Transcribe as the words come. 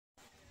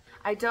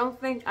I don't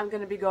think I'm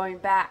going to be going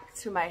back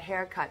to my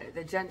hair cutter,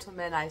 the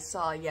gentleman I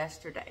saw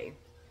yesterday.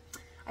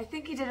 I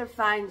think he did a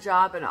fine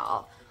job and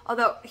all,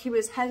 although he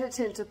was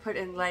hesitant to put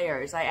in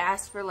layers. I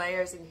asked for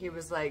layers and he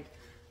was like,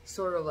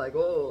 sort of like,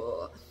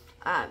 oh.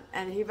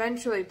 And he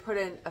eventually put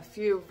in a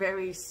few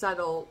very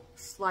subtle,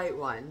 slight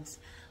ones.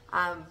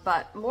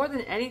 But more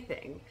than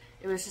anything,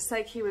 it was just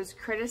like he was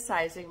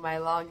criticizing my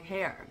long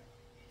hair.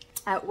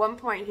 At one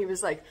point he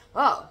was like,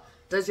 oh,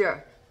 does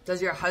your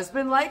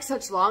husband like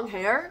such long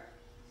hair?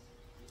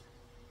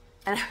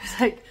 And I was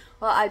like,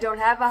 well, I don't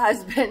have a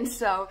husband,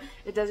 so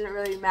it doesn't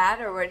really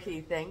matter what he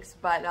thinks,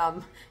 but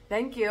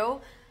thank you.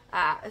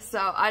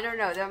 So I don't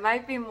know, there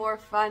might be more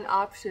fun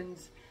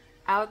options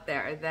out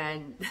there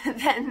than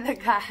the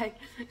guy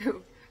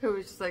who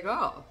was just like,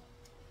 oh,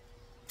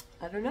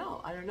 I don't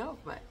know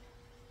if my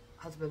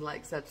husband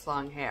likes such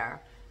long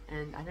hair,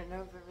 and I don't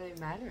know if it really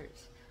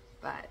matters,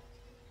 but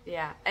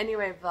yeah.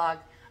 Anyway, vlog.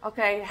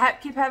 Okay,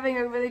 keep having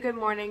a really good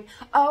morning.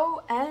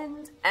 Oh,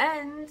 and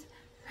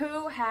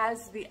who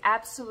has the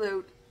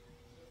absolute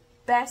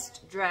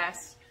best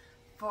dress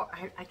for,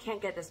 I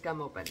can't get this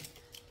gum open,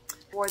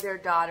 for their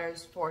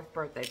daughter's 4th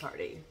birthday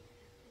party?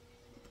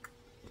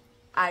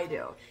 I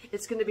do.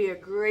 It's going to be a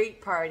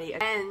great party,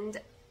 and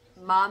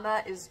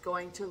Mama is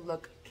going to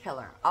look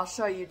killer. I'll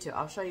show you too.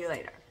 I'll show you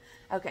later.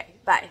 Okay,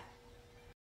 bye.